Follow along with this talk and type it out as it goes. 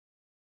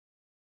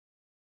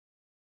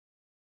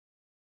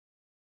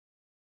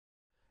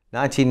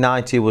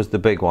1990 was the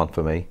big one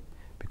for me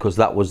because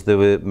that was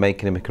the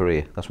making of my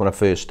career. That's when I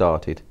first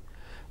started.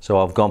 So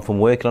I've gone from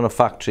working on a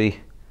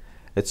factory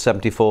at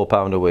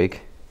 £74 a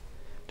week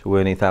to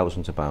earning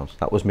thousands of pounds.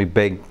 That was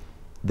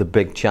the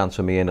big chance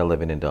for me in a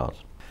living in darts.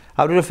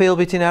 How did I feel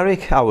beating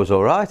Eric? I was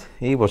all right.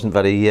 He wasn't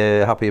very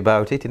happy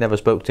about it. He never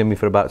spoke to me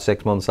for about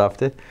 6 months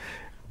after.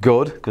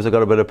 Good, because I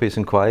got a bit of peace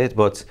and quiet,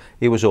 but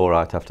he was all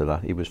right after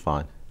that. He was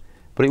fine.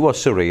 But it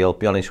was surreal, to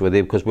be honest with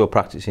you, because we were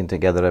practicing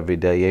together every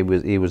day.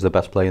 He was the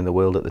best player in the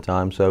world at the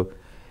time, so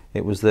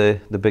it was the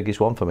biggest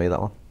one for me, that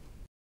one.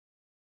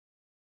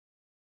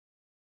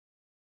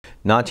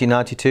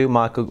 1992,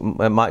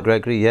 Mike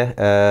Gregory,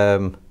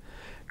 yeah.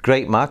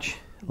 Great match.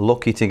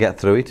 Lucky to get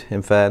through it,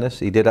 in fairness.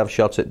 He did have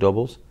shots at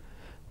doubles,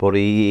 but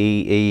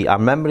I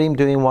remember him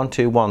doing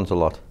 1-2-1s a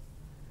lot.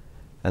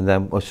 And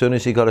then as soon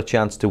as he got a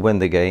chance to win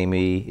the game,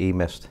 he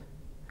missed.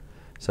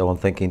 So I'm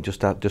thinking,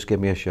 just give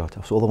me a shot.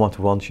 I saw the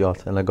 1-1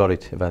 shot, and I got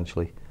it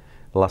eventually,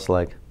 the last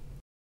leg.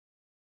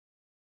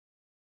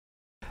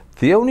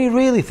 The only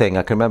really thing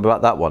I can remember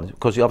about that one,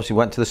 because he obviously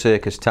went to the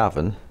Circus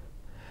Tavern,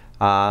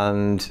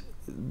 and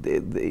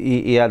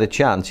he had a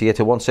chance. He hit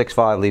a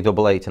 165 lead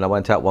double eight, and I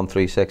went out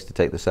 136 to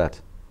take the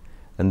set,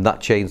 and that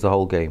changed the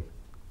whole game.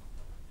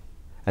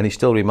 And he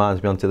still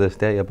reminds me on to this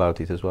day about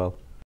it as well.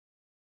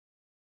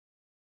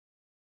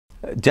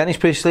 Dennis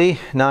Priestley,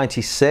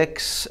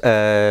 96,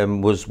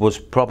 was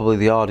probably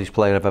the hardest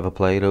player I've ever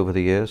played over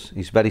the years.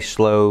 He's very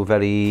slow,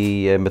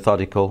 very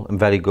methodical, and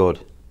very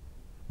good.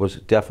 Was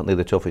definitely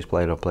the toughest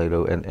player I've played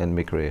in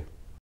my career.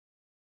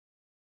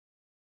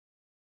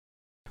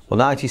 Well,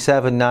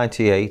 97,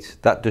 98,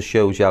 that just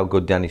shows you how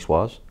good Dennis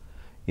was.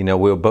 You know,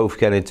 we were both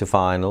getting to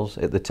finals.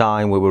 At the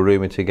time, we were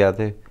rooming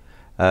together,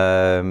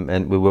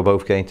 and we were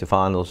both getting to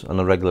finals on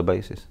a regular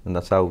basis, and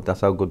that's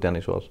how good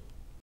Dennis was.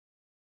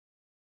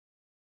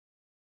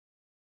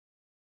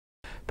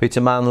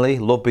 Peter Manley,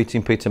 loved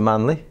beating Peter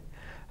Manley.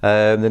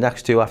 The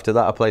next two after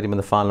that, I played him in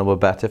the final, were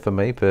better for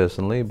me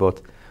personally,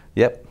 but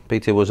yep,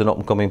 Peter was an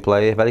up-and-coming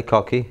player, very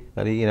cocky,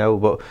 very, you know,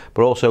 but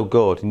also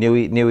good. Knew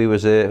he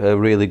was a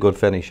really good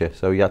finisher,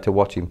 so you had to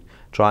watch him,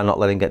 try not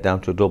let him get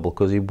down to a double,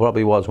 because he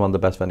probably was one of the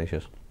best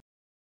finishers.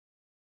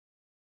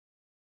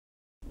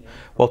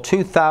 Well,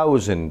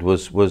 2000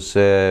 was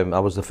I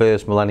was the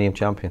first Millennium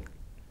Champion,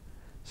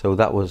 so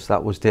that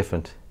was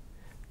different.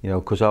 You know,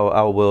 because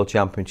our World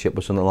Championship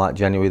was something like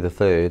January the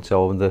 3rd,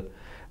 so I'm the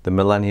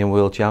Millennium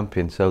World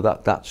Champion, so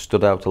that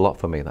stood out a lot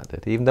for me, that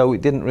did. Even though it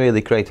didn't really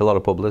create a lot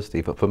of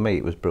publicity, but for me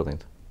it was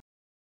brilliant.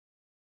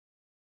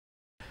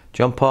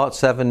 John Part,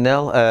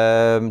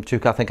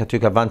 7-0. I think I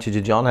took advantage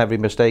of John. Every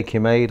mistake he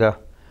made, I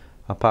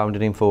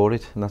pounded him for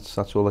it, and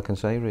that's all I can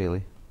say,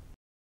 really.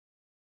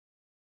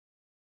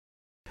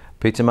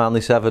 Peter Manley,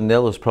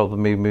 7-0 was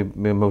probably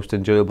my most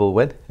enjoyable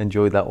win.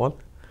 Enjoyed that one.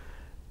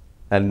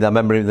 And I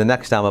remember the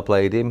next time I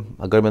played him,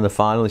 I got him in the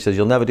final. He says,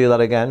 "You'll never do that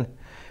again,"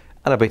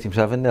 and I beat him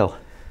 7-0.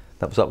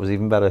 That was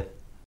even better.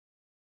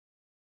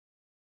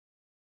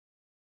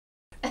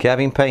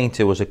 Kevin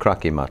Painter was a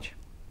cracking match.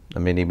 I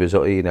mean, he was,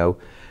 you know,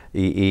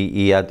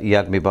 he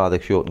had me by the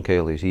short and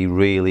curlies. He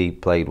really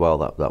played well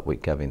that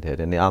week, Kevin did.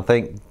 And I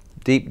think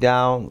deep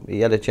down he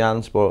had a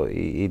chance, but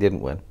he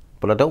didn't win.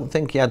 But I don't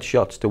think he had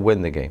shots to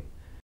win the game.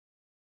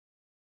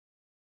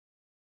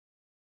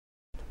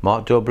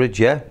 Mark Durbridge,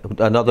 yeah,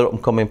 another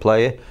up-and-coming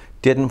player.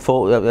 Didn't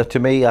to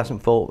me,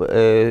 hasn't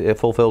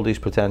fulfilled his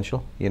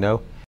potential, you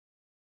know.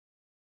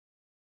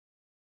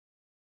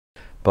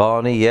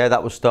 Barney, yeah,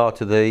 that was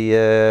start of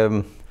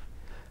the,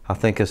 I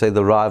think I say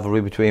the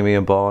rivalry between me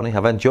and Barney.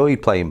 I've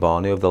enjoyed playing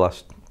Barney over the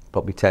last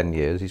probably 10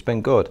 years. He's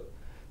been good.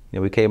 You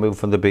know, we came over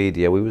from the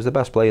BDO. He was the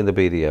best player in the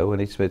BDO,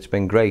 and it's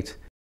been great.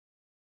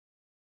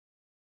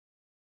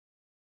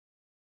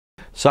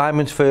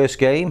 Simon's first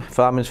game,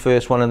 Simon's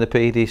first one in the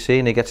PDC,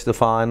 and he gets to the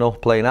final,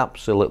 playing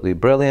absolutely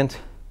brilliant.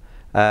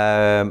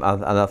 And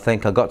I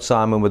think I got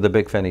Simon with the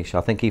big finish. I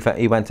think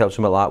he went out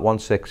something like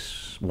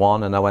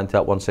 161, and I went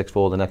out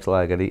 164 the next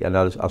leg, and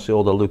I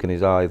saw the look in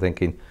his eye,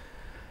 thinking,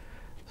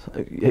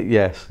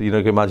 yes, you know,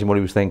 you can imagine what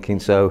he was thinking.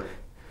 So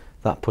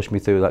that pushed me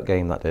through that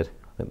game. That did.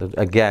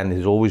 Again,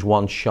 there's always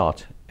one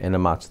shot in a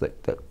match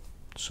that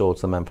sorts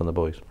the men from the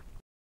boys.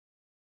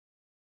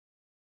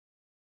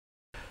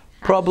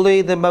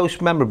 Probably the most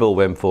memorable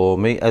win for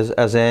me,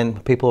 as in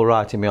people were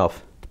writing me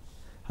off.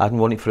 I hadn't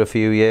won it for a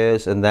few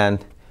years, and then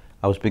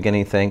I was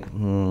beginning to think, I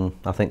don't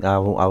think I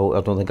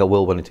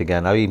will win it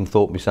again. I even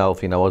thought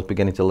myself, you know, I was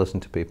beginning to listen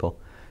to people.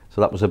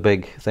 So that was a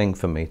big thing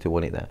for me to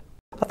win it there.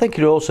 I think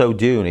you're also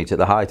doing it at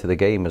the height of the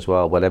game as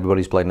well, when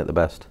everybody's playing at the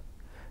best.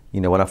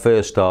 You know, when I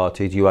first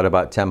started, you had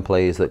about 10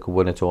 players that could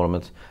win a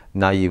tournament.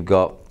 Now you've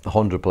got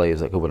 100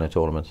 players that could win a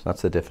tournament.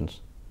 That's the difference.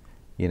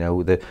 You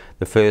know, the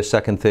first,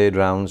 second, third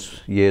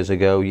rounds years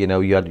ago, you know,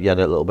 you had a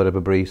little bit of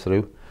a breeze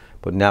through,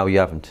 but now you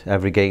haven't.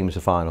 Every game's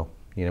a final.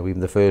 You know,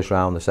 even the first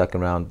round, the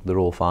second round, they're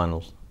all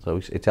finals.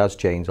 So it has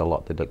changed a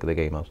lot, the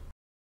game has.